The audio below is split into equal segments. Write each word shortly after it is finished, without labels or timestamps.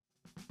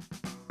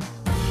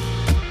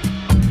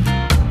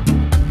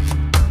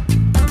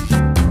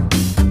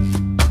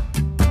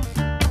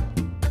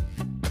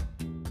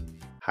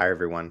Hi,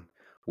 everyone.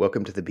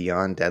 Welcome to the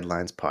Beyond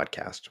Deadlines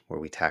podcast, where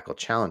we tackle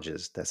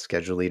challenges that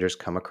schedule leaders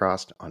come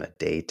across on a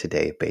day to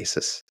day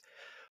basis.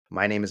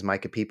 My name is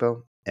Micah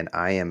Pipo, and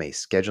I am a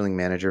scheduling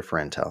manager for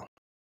Intel.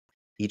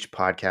 Each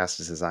podcast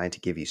is designed to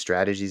give you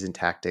strategies and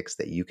tactics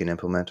that you can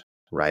implement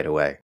right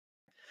away.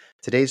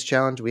 Today's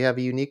challenge, we have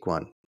a unique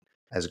one.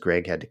 As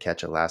Greg had to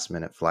catch a last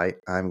minute flight,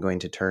 I'm going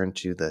to turn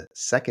to the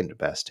second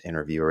best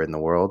interviewer in the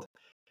world,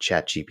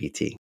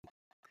 ChatGPT.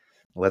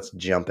 Let's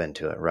jump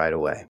into it right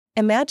away.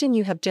 Imagine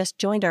you have just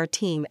joined our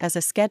team as a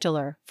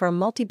scheduler for a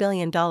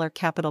multi-billion-dollar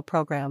capital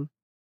program.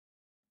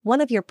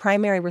 One of your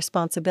primary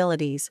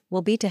responsibilities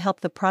will be to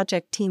help the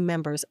project team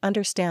members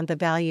understand the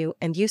value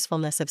and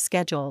usefulness of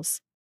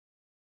schedules.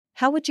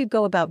 How would you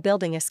go about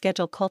building a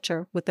schedule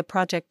culture with the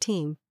project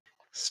team?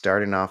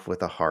 Starting off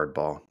with a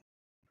hardball.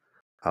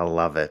 I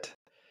love it.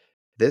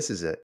 This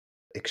is an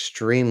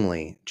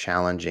extremely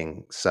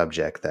challenging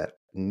subject that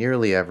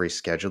nearly every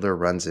scheduler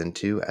runs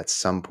into at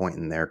some point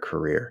in their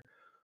career,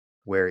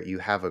 where you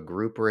have a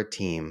group or a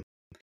team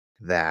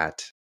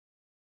that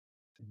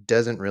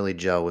doesn't really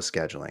gel with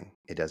scheduling.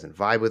 It doesn't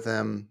vibe with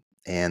them,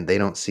 and they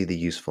don't see the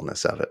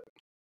usefulness of it.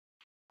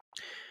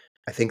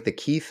 I think the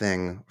key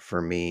thing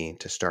for me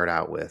to start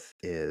out with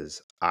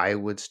is I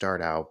would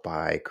start out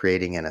by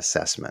creating an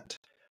assessment.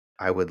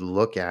 I would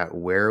look at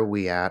where are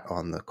we at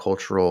on the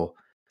cultural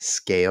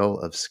scale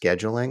of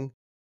scheduling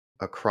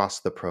across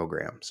the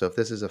program. So if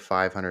this is a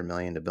 $500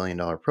 million to $1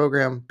 billion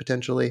program,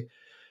 potentially,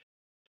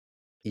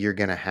 you're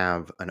going to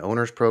have an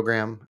owner's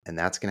program, and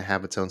that's going to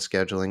have its own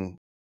scheduling,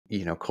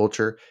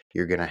 culture.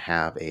 You're going to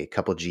have a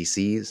couple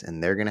GCs,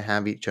 and they're going to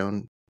have each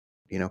own,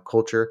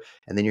 culture,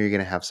 and then you're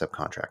going to have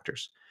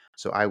subcontractors.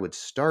 So I would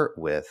start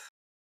with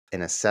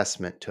an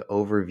assessment to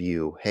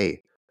overview,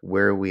 hey,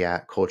 where are we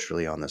at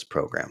culturally on this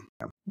program?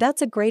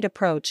 That's a great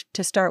approach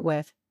to start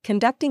with,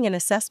 conducting an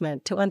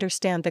assessment to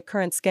understand the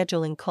current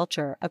scheduling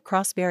culture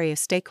across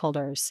various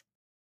stakeholders.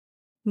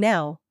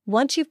 Now,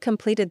 once you've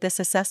completed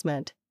this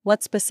assessment,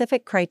 what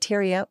specific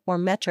criteria or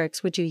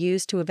metrics would you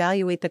use to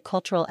evaluate the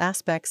cultural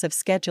aspects of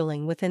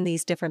scheduling within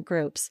these different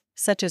groups,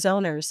 such as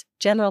owners,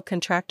 general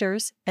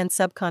contractors, and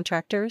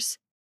subcontractors?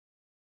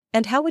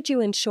 And how would you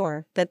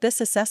ensure that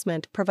this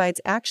assessment provides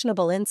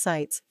actionable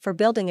insights for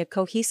building a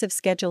cohesive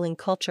scheduling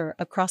culture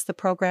across the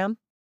program?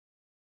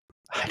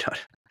 I don't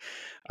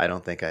I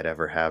don't think I'd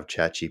ever have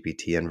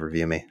ChatGPT and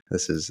review me.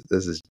 This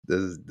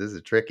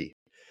is tricky.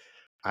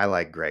 I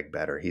like Greg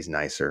better. He's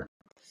nicer.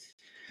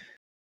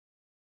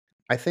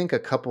 I think a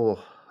couple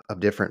of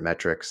different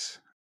metrics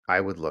I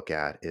would look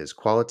at is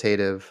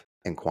qualitative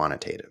and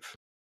quantitative.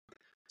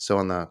 So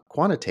on the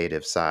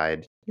quantitative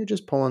side, you're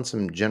just pulling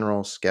some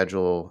general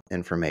schedule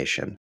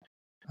information.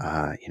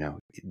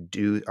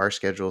 Do our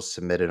schedules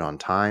submitted on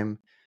time?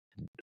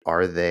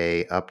 Are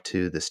they up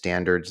to the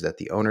standards that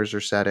the owners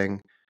are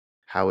setting?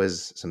 How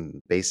is some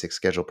basic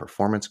schedule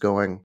performance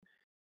going?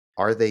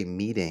 Are they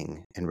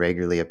meeting and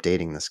regularly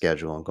updating the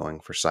schedule and going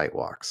for site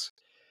walks?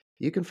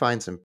 You can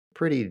find some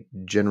pretty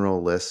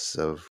general lists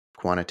of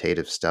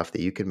quantitative stuff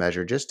that you can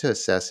measure just to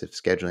assess if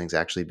scheduling is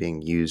actually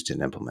being used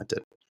and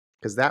implemented,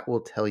 because that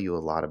will tell you a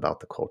lot about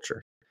the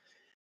culture.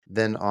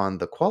 Then on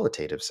the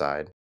qualitative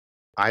side,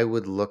 I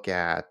would look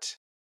at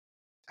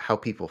how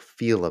people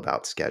feel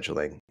about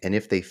scheduling and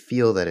if they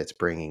feel that it's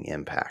bringing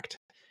impact.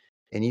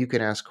 And you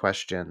can ask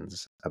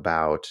questions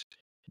about,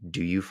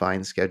 do you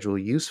find schedule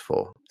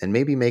useful? And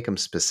maybe make them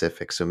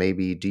specific. So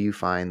maybe, do you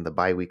find the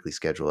biweekly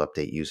schedule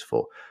update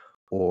useful?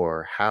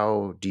 Or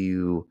how do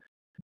you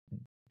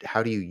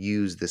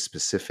use this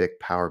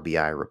specific Power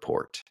BI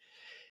report?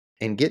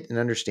 And get an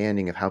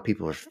understanding of how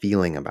people are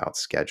feeling about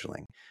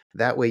scheduling.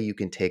 That way you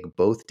can take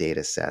both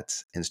data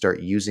sets and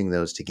start using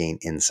those to gain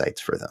insights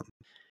for them.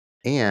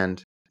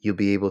 And you'll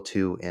be able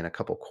to, in a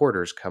couple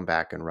quarters, come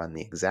back and run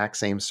the exact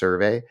same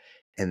survey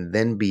and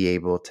then be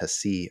able to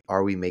see,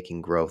 are we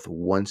making growth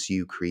once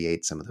you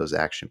create some of those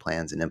action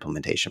plans and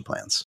implementation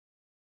plans?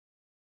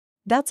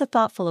 That's a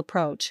thoughtful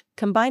approach,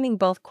 combining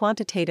both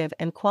quantitative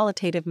and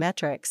qualitative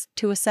metrics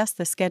to assess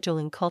the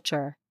scheduling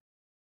culture.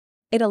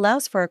 It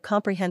allows for a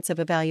comprehensive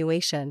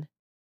evaluation.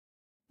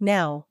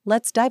 Now,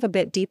 let's dive a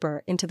bit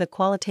deeper into the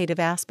qualitative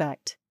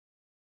aspect.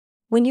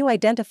 When you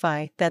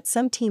identify that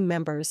some team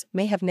members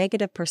may have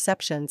negative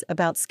perceptions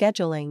about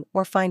scheduling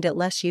or find it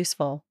less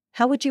useful,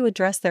 how would you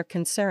address their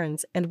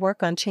concerns and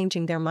work on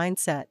changing their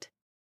mindset?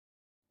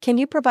 Can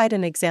you provide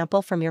an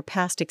example from your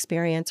past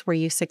experience where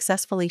you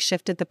successfully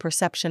shifted the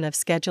perception of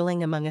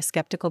scheduling among a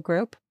skeptical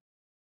group?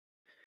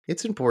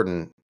 It's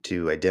important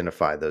to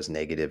identify those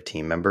negative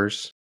team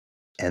members.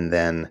 And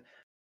then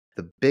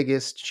the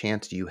biggest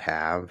chance you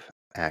have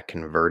at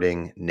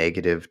converting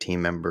negative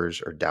team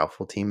members or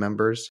doubtful team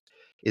members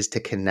is to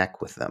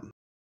connect with them.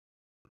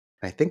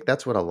 I think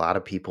that's what a lot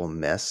of people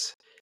miss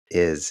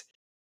is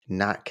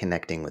not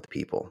connecting with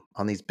people.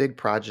 On these big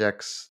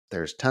projects,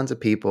 there's tons of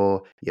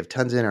people, you have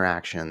tons of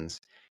interactions,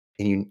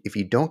 and if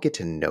you don't get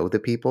to know the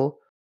people,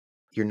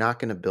 you're not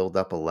going to build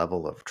up a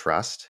level of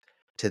trust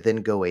to then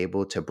go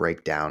able to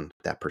break down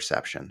that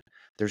perception.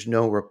 There's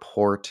no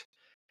report,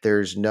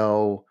 there's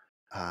no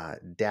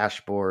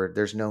dashboard,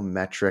 there's no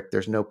metric,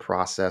 there's no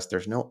process,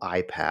 there's no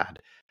iPad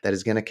that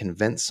is going to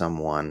convince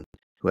someone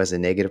who has a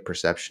negative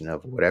perception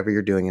of whatever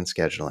you're doing in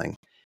scheduling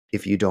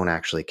if you don't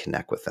actually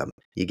connect with them.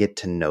 You get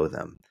to know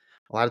them.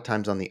 A lot of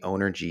times on the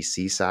owner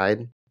GC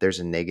side, there's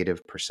a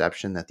negative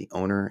perception that the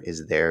owner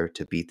is there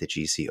to beat the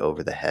GC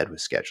over the head with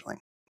scheduling.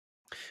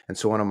 And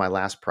so, one of my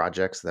last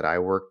projects that I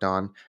worked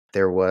on,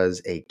 there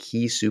was a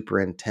key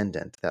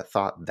superintendent that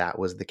thought that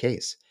was the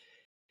case.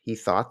 He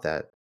thought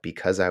that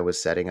because I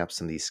was setting up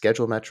some of these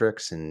schedule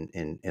metrics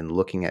and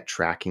looking at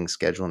tracking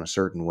schedule in a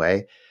certain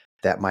way,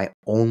 that my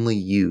only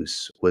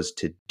use was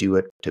to do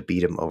it to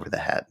beat him over the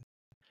head.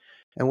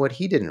 And what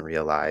he didn't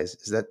realize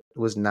is that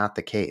was not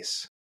the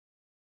case.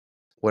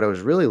 What I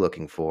was really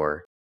looking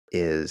for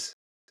is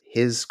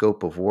his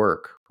scope of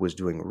work was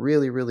doing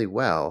really, really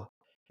well.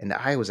 And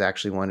I was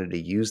actually wanted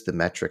to use the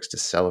metrics to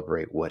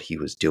celebrate what he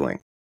was doing.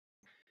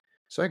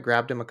 So I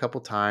grabbed him a couple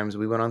times.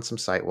 We went on some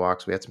site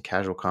walks. We had some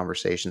casual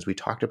conversations. We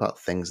talked about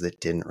things that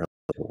didn't really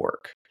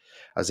work.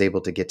 I was able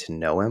to get to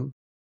know him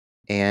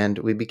and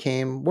we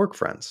became work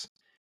friends.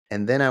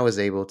 And then I was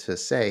able to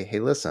say, hey,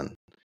 listen,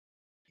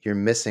 you're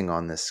missing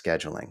on this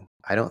scheduling.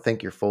 I don't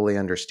think you're fully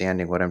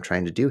understanding what I'm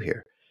trying to do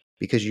here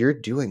because you're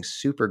doing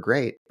super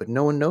great, but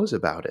no one knows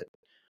about it.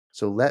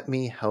 So let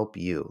me help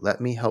you. Let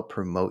me help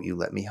promote you.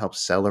 Let me help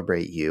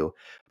celebrate you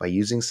by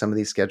using some of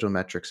these schedule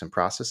metrics and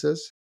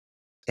processes,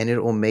 and it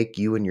will make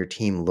you and your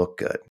team look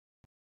good.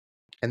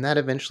 And that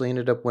eventually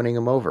ended up winning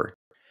him over.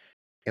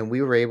 And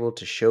we were able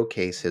to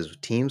showcase his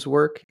team's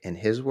work and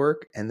his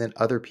work, and then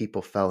other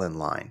people fell in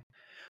line.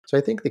 So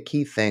I think the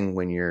key thing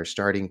when you're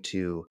starting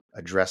to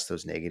address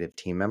those negative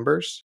team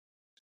members,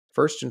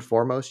 first and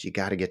foremost, you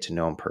got to get to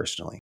know them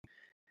personally.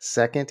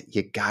 Second,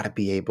 you got to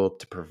be able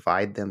to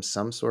provide them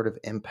some sort of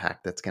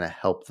impact that's going to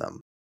help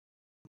them.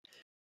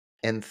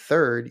 And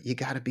third, you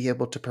got to be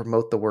able to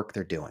promote the work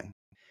they're doing.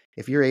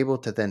 If you're able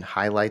to then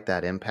highlight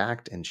that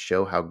impact and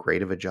show how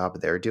great of a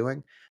job they're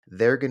doing,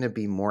 they're going to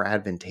be more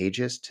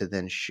advantageous to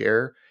then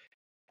share,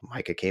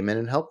 Micah came in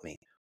and helped me.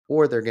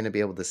 Or they're going to be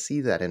able to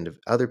see that, and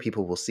other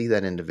people will see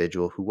that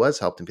individual who was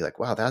helped and be like,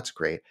 wow, that's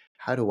great.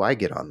 How do I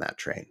get on that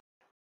train?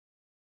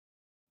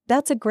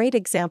 That's a great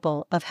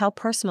example of how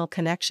personal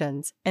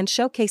connections and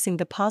showcasing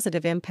the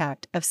positive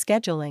impact of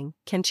scheduling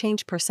can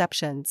change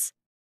perceptions.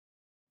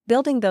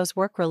 Building those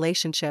work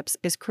relationships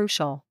is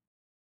crucial.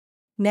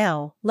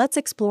 Now, let's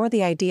explore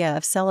the idea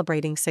of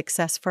celebrating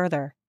success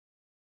further.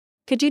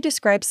 Could you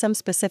describe some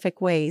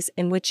specific ways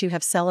in which you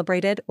have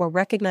celebrated or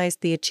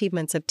recognized the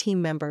achievements of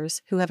team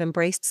members who have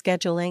embraced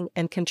scheduling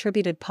and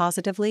contributed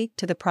positively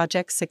to the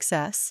project's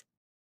success?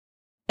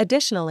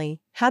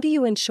 Additionally, how do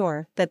you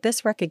ensure that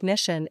this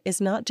recognition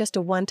is not just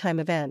a one-time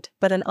event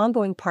but an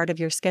ongoing part of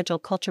your schedule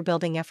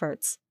culture-building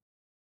efforts?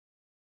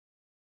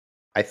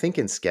 I think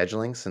in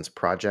scheduling, since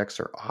projects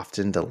are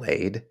often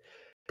delayed,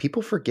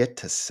 people forget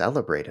to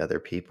celebrate other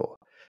people.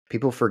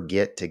 People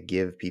forget to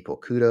give people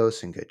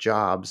kudos and good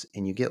jobs,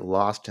 and you get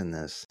lost in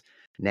this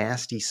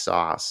nasty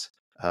sauce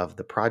of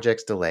the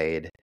project's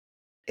delayed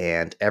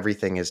and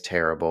everything is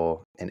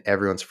terrible and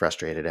everyone's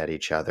frustrated at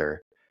each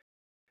other.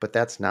 But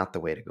that's not the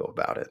way to go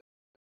about it.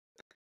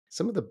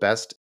 Some of the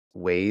best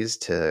ways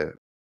to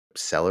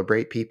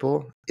celebrate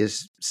people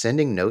is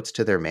sending notes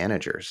to their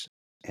managers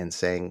and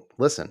saying,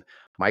 listen,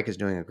 Mike is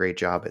doing a great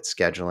job at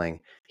scheduling.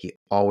 He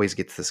always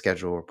gets the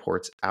schedule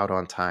reports out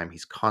on time.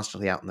 He's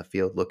constantly out in the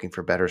field looking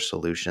for better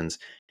solutions,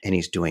 and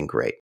he's doing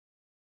great.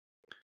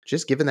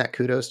 Just giving that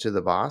kudos to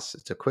the boss,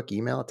 it's a quick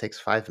email, it takes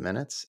 5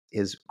 minutes,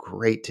 is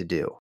great to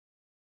do.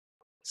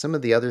 Some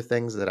of the other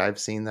things that I've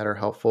seen that are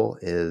helpful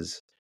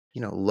is,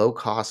 low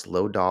cost,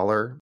 low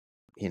dollar,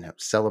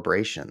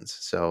 celebrations.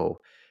 So,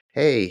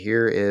 hey,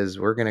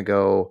 we're going to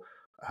go,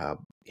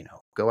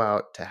 go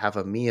out to have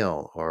a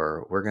meal,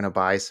 or we're going to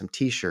buy some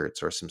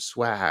t-shirts or some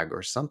swag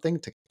or something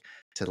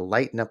to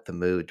lighten up the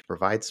mood, to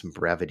provide some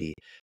brevity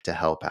to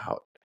help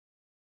out.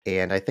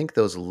 And I think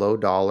those low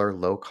dollar,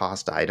 low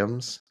cost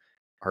items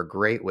are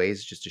great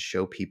ways just to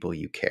show people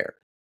you care.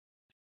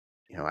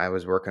 I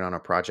was working on a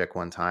project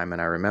one time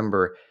and I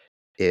remember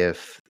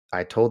if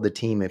I told the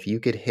team if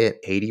you could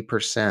hit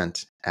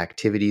 80%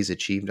 activities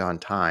achieved on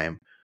time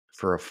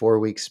for a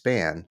 4-week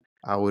span,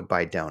 I would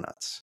buy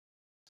donuts.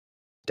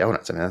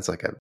 Donuts, I mean, that's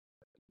like a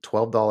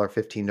 $12,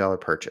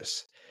 $15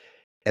 purchase.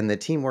 And the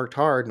team worked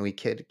hard and we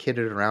kidded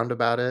around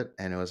about it.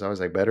 And it was always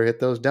like, better hit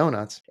those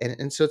donuts.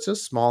 And so it's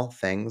those small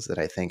things that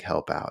I think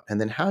help out. And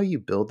then how you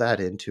build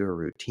that into a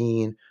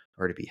routine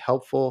or to be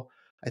helpful,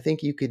 I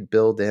think you could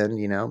build in,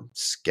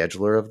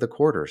 scheduler of the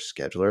quarter,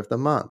 scheduler of the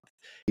month.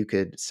 You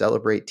could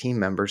celebrate team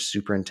members,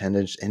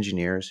 superintendents,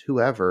 engineers,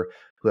 whoever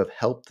who have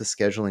helped the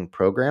scheduling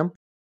program.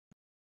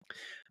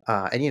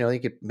 And you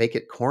could make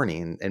it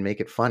corny and make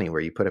it funny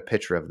where you put a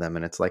picture of them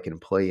and it's like an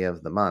employee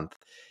of the month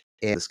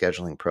in the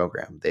scheduling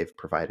program. They've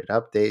provided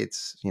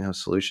updates,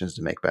 solutions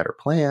to make better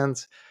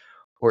plans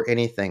or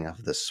anything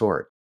of the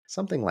sort.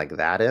 Something like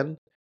that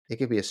it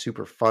could be a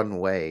super fun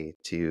way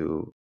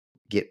to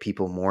get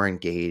people more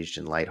engaged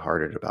and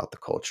lighthearted about the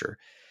culture.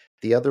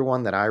 The other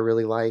one that I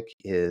really like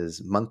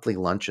is monthly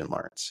lunch and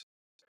learns,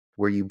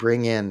 where you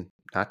bring in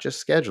not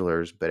just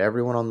schedulers, but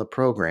everyone on the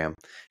program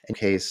in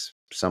case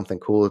something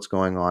cool that's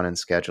going on in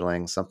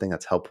scheduling, something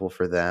that's helpful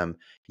for them.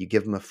 You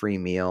give them a free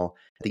meal.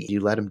 You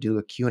let them do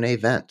a Q&A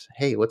event.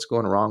 Hey, what's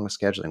going wrong with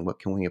scheduling? What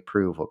can we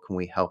improve? What can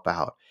we help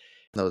out?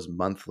 Those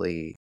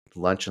monthly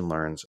lunch and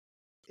learns,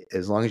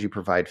 as long as you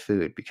provide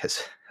food,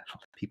 because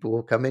people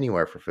will come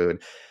anywhere for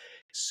food,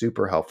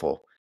 super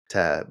helpful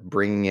to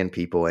bringing in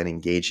people and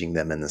engaging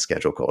them in the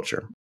schedule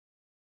culture.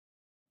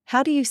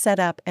 How do you set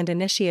up and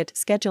initiate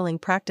scheduling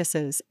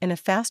practices in a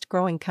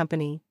fast-growing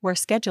company where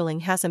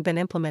scheduling hasn't been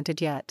implemented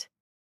yet?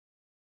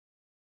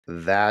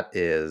 That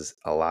is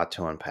a lot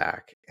to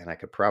unpack, and I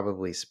could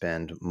probably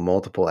spend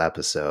multiple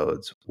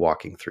episodes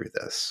walking through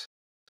this.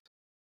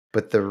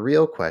 But the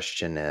real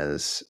question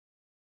is,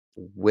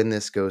 when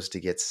this goes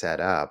to get set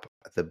up,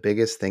 the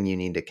biggest thing you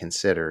need to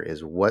consider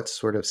is what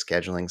sort of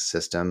scheduling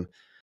system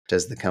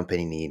does the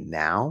company need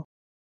now?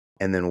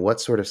 And then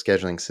what sort of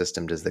scheduling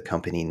system does the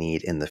company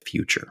need in the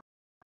future?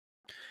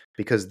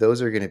 Because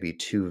those are going to be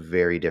two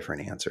very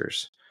different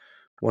answers.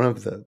 One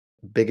of the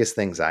biggest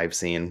things I've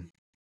seen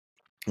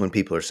when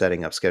people are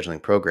setting up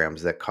scheduling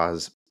programs that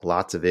cause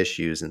lots of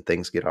issues and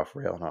things get off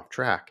rail and off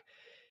track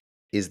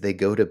is they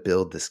go to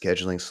build the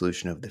scheduling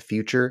solution of the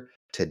future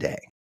today.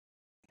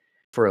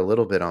 For a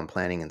little bit on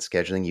planning and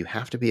scheduling, you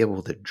have to be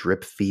able to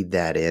drip feed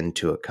that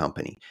into a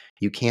company.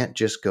 You can't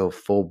just go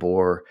full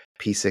bore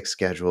P6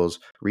 schedules,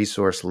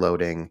 resource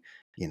loading,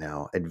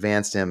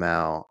 advanced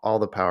ML, all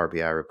the Power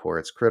BI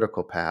reports,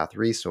 critical path,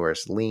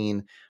 resource,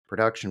 lean,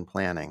 production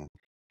planning.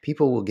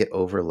 People will get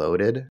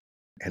overloaded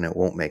and it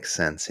won't make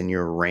sense. And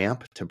your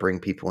ramp to bring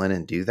people in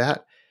and do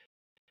that,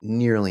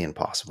 nearly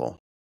impossible.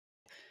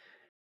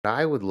 What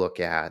I would look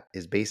at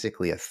is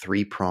basically a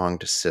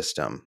three-pronged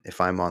system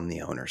if I'm on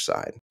the owner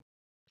side.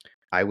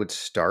 I would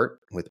start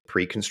with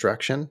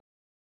pre-construction,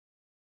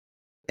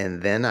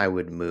 and then I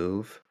would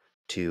move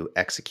to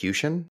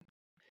execution,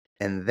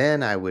 and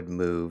then I would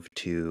move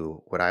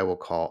to what I will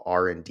call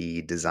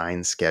R&D,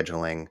 design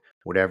scheduling,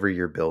 whatever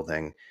you're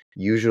building.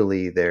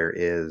 Usually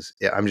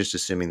I'm just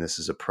assuming this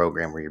is a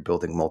program where you're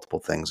building multiple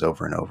things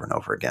over and over and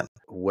over again.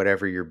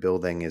 Whatever you're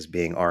building is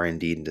being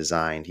R&D and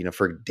designed.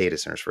 For data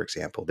centers, for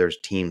example, there's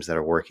teams that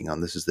are working on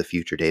this is the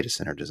future data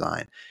center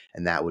design,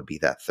 and that would be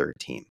that third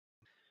team.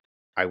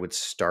 I would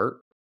start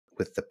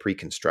with the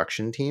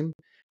pre-construction team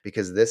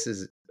because this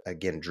is,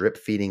 again, drip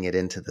feeding it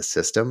into the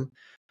system.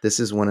 This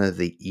is one of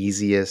the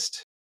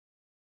easiest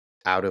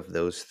out of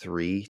those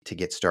three to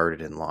get started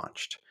and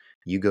launched.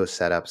 You go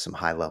set up some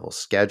high-level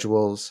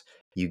schedules.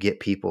 You get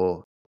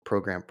people,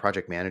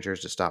 project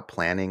managers to stop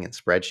planning in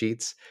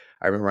spreadsheets.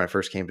 I remember when I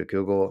first came to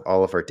Google,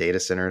 all of our data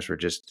centers were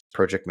just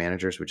project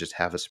managers would just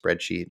have a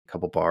spreadsheet, a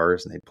couple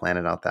bars, and they'd plan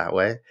it out that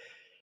way.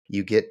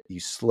 You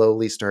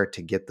slowly start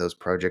to get those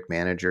project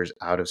managers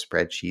out of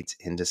spreadsheets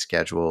into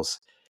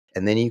schedules,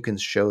 and then you can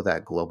show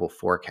that global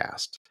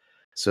forecast.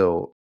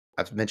 So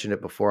I've mentioned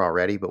it before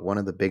already, but one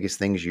of the biggest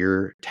things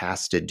you're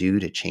tasked to do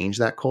to change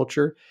that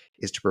culture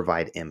is to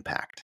provide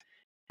impact.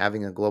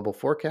 Having a global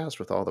forecast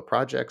with all the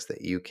projects that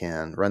you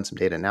can run some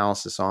data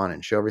analysis on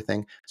and show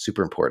everything,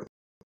 super important.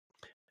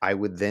 I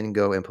would then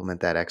go implement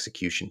that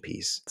execution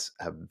piece. It's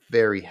a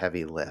very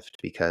heavy lift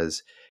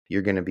because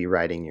you're going to be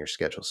writing your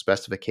schedule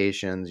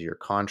specifications, your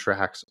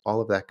contracts,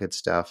 all of that good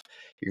stuff.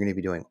 You're going to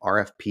be doing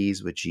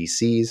RFPs with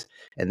GCs,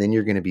 and then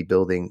you're going to be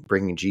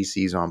bringing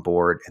GCs on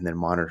board and then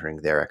monitoring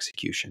their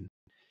execution.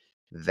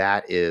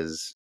 That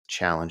is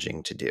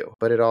challenging to do,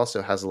 but it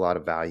also has a lot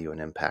of value and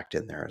impact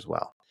in there as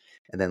well.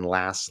 And then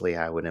lastly,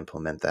 I would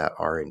implement that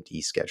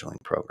R&D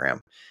scheduling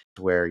program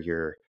where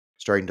you're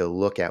starting to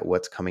look at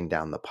what's coming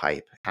down the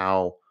pipe,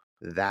 how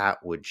that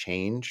would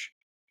change.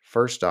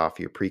 First off,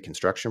 your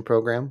pre-construction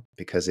program,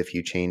 because if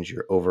you change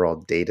your overall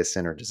data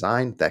center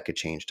design, that could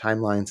change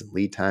timelines and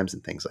lead times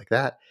and things like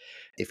that.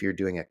 If you're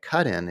doing a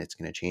cut-in, it's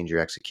going to change your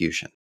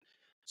execution.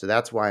 So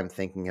that's why I'm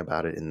thinking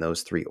about it in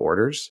those three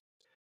orders,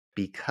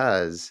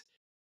 because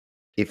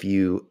if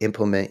you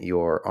implement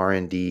your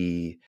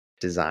R&D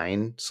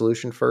design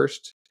solution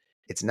first,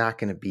 it's not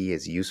going to be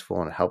as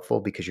useful and helpful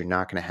because you're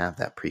not going to have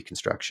that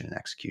pre-construction and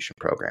execution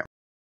program.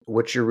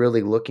 What you're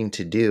really looking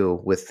to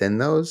do within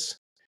those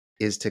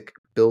is to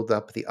build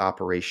up the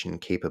operation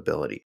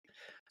capability.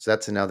 So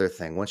that's another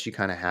thing. Once you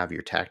kind of have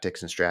your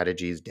tactics and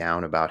strategies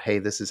down about, hey,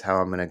 this is how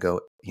I'm going to go,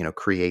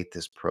 create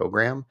this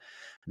program,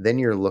 then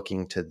you're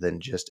looking to then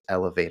just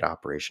elevate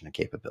operation and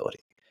capability.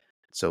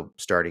 So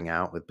starting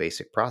out with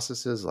basic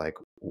processes like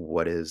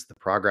what is the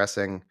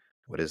progressing,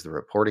 what is the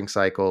reporting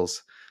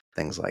cycles,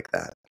 things like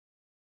that.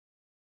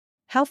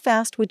 How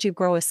fast would you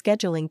grow a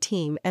scheduling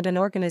team and an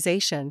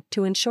organization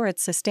to ensure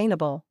it's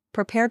sustainable,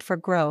 prepared for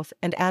growth,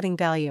 and adding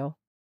value?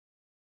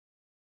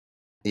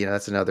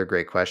 That's another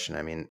great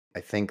question. I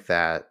think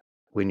that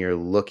when you're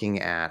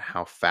looking at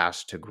how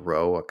fast to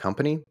grow a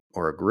company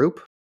or a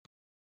group,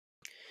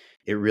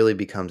 it really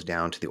becomes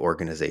down to the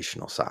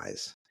organizational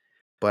size.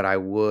 But I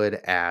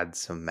would add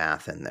some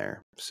math in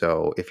there.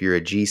 So if you're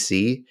a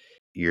GC,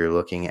 you're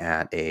looking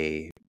at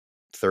a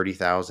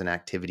 30,000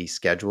 activity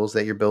schedules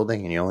that you're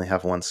building and you only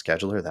have one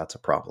scheduler, that's a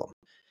problem.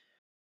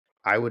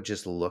 I would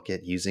just look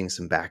at using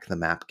some back of the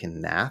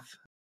napkin math,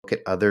 look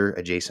at other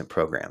adjacent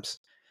programs.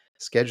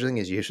 Scheduling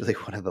is usually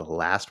one of the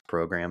last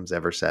programs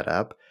ever set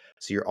up.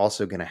 So you're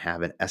also going to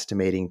have an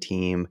estimating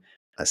team,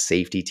 a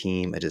safety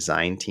team, a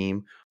design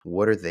team.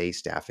 What are they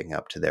staffing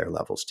up to their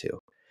levels to?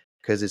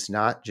 Because it's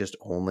not just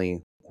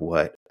only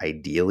what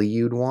ideally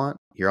you'd want,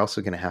 you're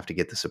also going to have to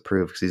get this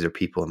approved because these are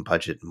people in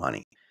budget and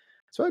money.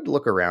 So I'd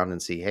look around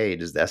and see, hey,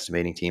 does the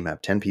estimating team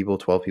have 10 people,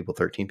 12 people,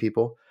 13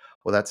 people?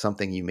 Well, that's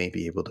something you may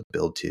be able to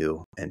build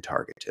to and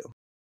target to.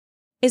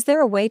 Is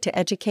there a way to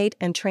educate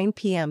and train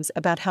PMs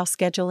about how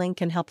scheduling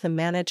can help them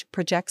manage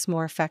projects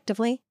more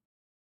effectively?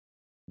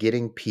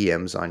 Getting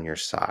PMs on your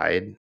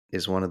side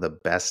is one of the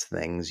best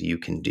things you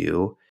can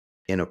do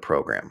in a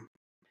program.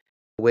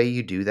 The way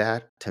you do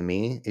that, to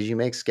me, is you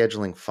make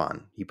scheduling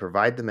fun. You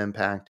provide them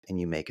impact and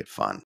you make it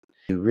fun.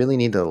 You really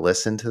need to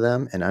listen to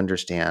them and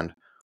understand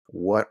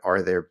what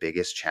are their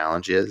biggest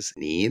challenges,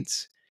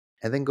 needs,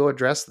 and then go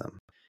address them.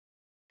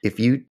 If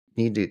you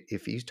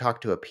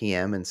talk to a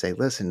PM and say,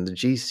 listen, the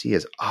GC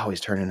is always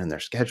turning in their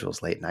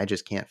schedules late and I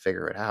just can't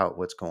figure it out,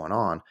 what's going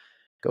on,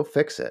 go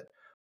fix it.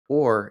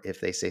 Or if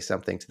they say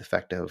something to the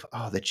effect of,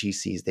 oh, the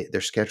GCs,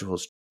 their schedule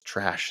is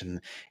trash and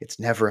it's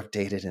never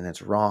updated and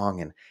it's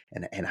wrong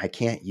and I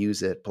can't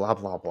use it, blah,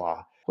 blah,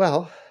 blah.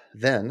 Well,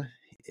 then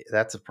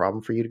that's a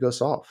problem for you to go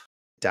solve.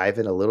 Dive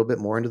in a little bit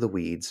more into the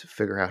weeds,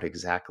 figure out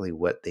exactly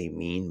what they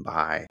mean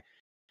by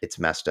it's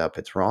messed up,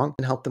 it's wrong,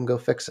 and help them go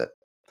fix it.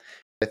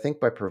 I think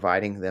by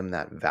providing them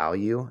that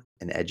value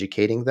and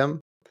educating them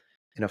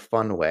in a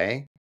fun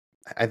way,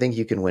 I think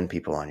you can win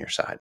people on your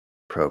side.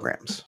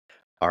 Programs.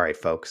 All right,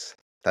 folks,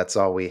 that's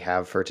all we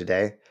have for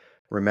today.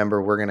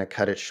 Remember, we're going to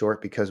cut it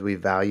short because we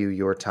value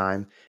your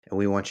time and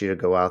we want you to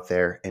go out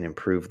there and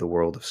improve the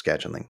world of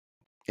scheduling.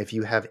 If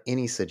you have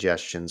any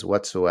suggestions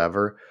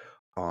whatsoever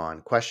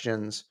on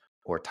questions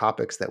or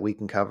topics that we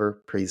can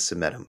cover, please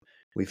submit them.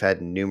 We've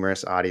had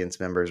numerous audience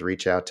members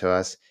reach out to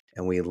us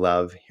and we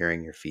love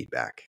hearing your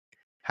feedback.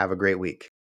 Have a great week.